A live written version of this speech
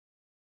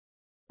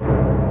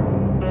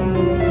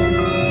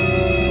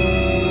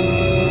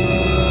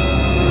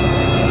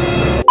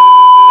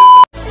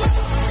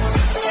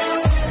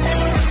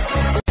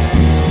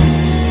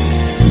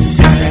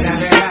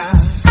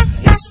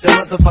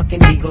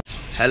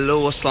Hello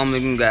अस्सलाम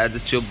वालेकुम guys,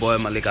 it's your boy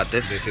Malik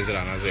Atif, this is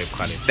Rana Zeb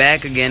Khalid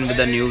back again with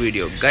a new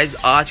video. Guys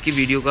आज की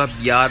video का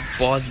यार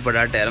बहुत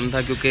बड़ा टैरम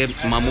था क्योंकि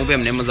मामू पे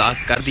हमने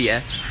मजाक कर दिया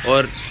है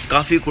और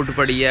काफ़ी कुट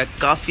पड़ी है,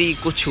 काफ़ी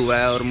कुछ हुआ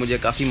है और मुझे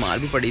काफ़ी मार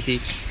भी पड़ी थी।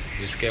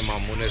 इसके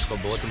मामू ने इसको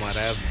बहुत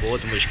मारा है,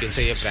 बहुत मुश्किल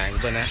से ये प्रैंक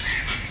बना है।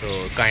 तो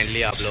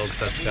काइंडली आप लोग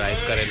सब्सक्राइब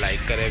करें, लाइक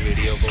करें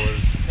वीडियो को,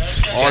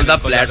 all the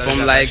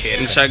platform like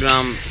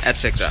Instagram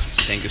etcetera.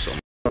 Thank you so much.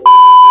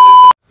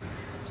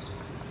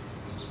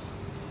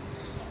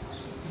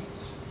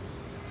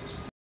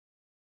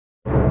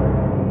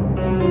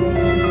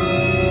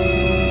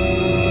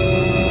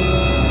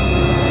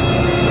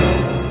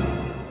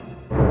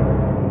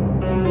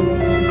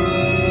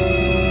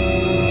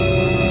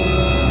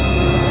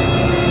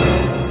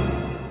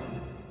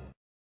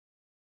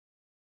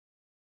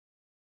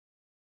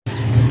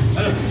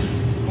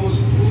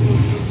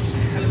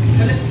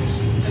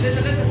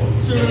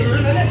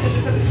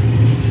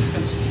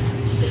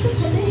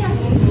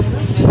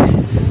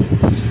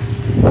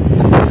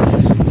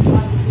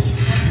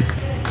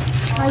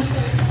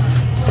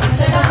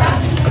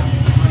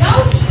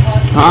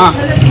 हाँ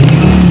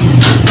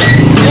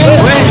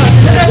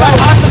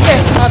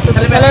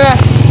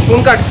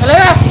फोन काट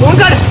फोन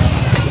काट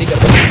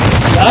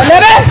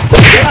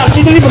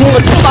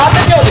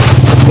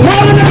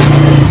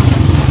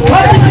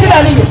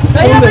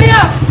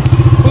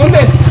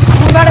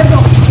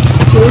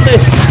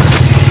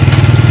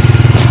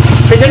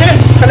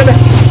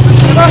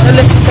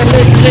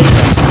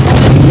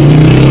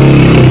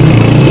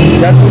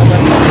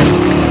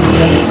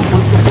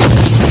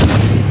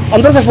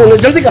अंदर से फोन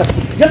जल्दी कर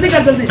जल्दी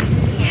कर जल्दी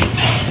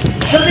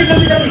जल्दी जल्दी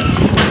जल्दी जल्दी।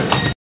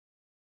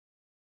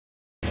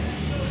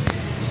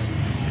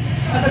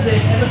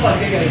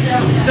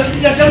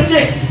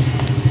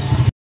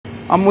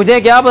 अब मुझे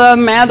क्या पता,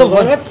 मैं तो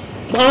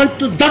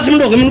 10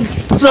 मिनट हो गए मैंने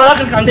सारा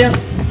कर खांदे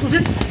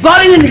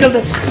बाहर ही नहीं निकलते।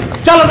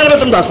 चल अंदर मैं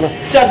तुम दस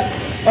चल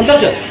अंदर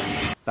चल।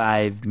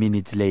 5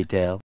 minutes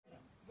later.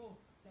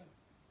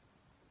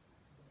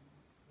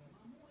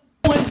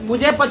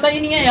 मुझे पता ही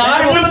नहीं है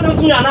यार। मैं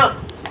समझाना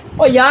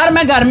ओ यार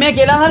मैं घर में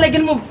अकेला था,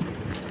 लेकिन वो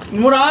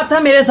मुराद था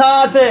मेरे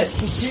साथ।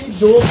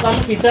 जो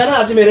काम किया है ना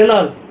आज मेरे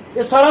नाल,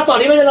 ये सारा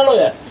तुम्हारी वजह नाल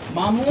होया।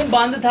 मामू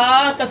बंद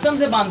था, कसम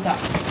से बंद था।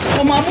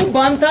 वो मामू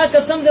बंद था,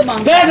 कसम से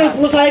बंद था।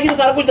 पुलिस आएगी तो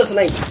सारा कुछ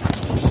दसना ही।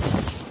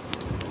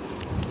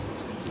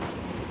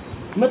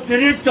 मैं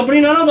तेरी चपड़ी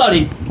ना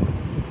उतारी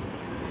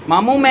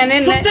मामू मैंने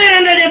तुत्ते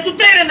रहने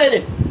दे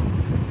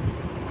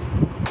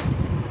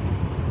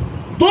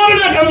 2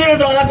 मिनट का काम से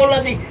दरवाजा खोलना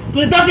चाहिए,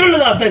 तूने 10 मिनट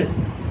लगाते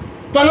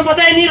तुम्हें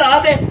पता ही नहीं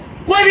रात है,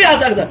 कोई भी आ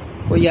सकता।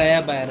 कोई आया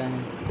बाहर है,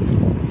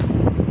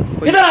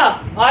 इधर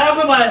आया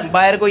कोई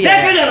बाहर कोई देख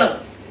आया। जाना।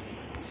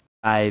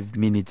 5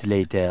 minutes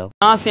later.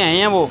 कहाँ से आए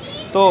हैं वो?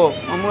 तो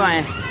मामू आए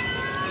हैं,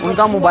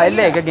 उनका मोबाइल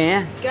लेके गए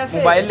हैं।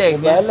 मोबाइल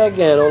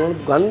लेके उन्होंने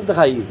गन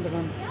दिखाई।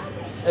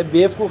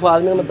 बेवकूफ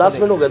आदमी में 10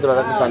 मिनट हो गए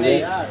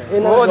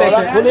वो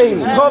देखिए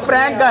वो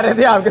प्रैंक कर रहे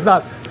थे आपके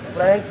साथ।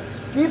 प्रैंक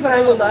की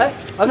प्रैंक होता है,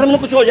 अगर मुझे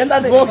कुछ हो जाता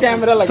है वो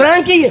कैमरा लगा,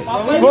 प्रैंक की है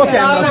वो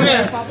कैमरा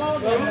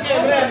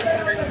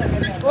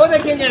वो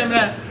देखिए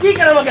कैमरा की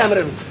करा वो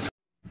कैमरे में।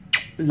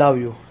 Love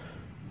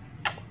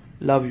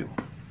you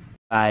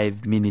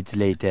 5 minutes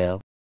later.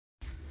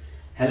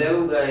 Hello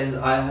guys,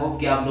 I hope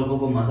कि आप लोगों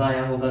को मज़ा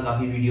आया होगा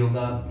काफ़ी वीडियो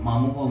का।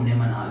 मामू को हमने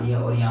मना लिया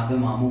और यहाँ पे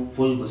मामू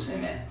फुल गुस्से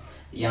में है।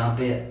 यहाँ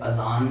पे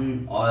अजान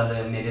और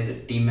मेरे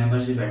टीम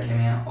मेंबर्स भी बैठे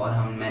हुए हैं और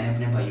मैंने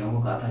अपने भाइयों को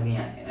कहा था कि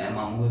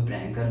मामू पे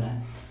प्रैंक करना है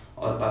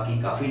और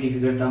बाकी काफ़ी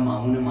डिफिकल्ट था।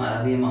 मामू ने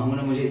मारा भी है। मामू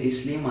ने मुझे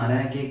इसलिए मारा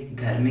है कि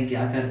घर में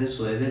क्या करते,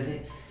 सोए हुए थे,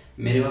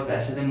 मेरे पास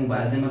पैसे थे,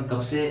 मोबाइल थे, मैं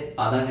कब से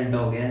आधा घंटा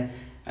हो गया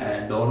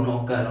डोर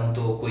नॉक कर रहा हूँ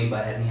तो कोई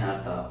बाहर नहीं आ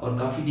रहा और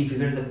काफ़ी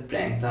डिफिकल्ट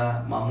प्रैंक था।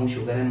 मामू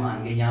शुक्र है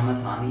मान गए, यहाँ मैं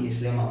था नहीं,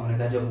 इसलिए मामू ने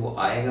कहा जब वो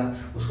आएगा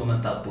उसको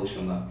मैं तब पूछ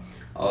लूँगा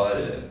और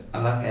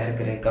अल्लाह खैर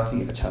करे।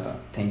 काफ़ी अच्छा था,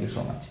 थैंक यू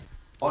सो मच।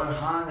 और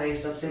हाँ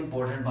गाइस, सबसे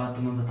इम्पोर्टेंट बात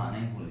तो मैं बताना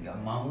ही भूल गया।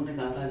 मामू ने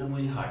कहा था अगर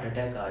मुझे हार्ट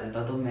अटैक आ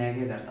जाता तो मैं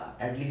क्या करता,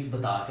 एटलीस्ट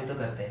बता के तो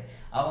करते।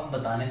 अब हम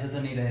बताने से तो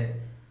नहीं रहे,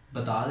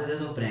 बता देते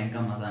तो प्रैंक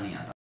का मज़ा नहीं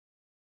आता।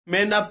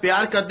 मेरे ना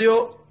प्यार कर दियो,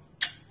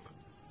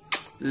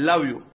 लव यू।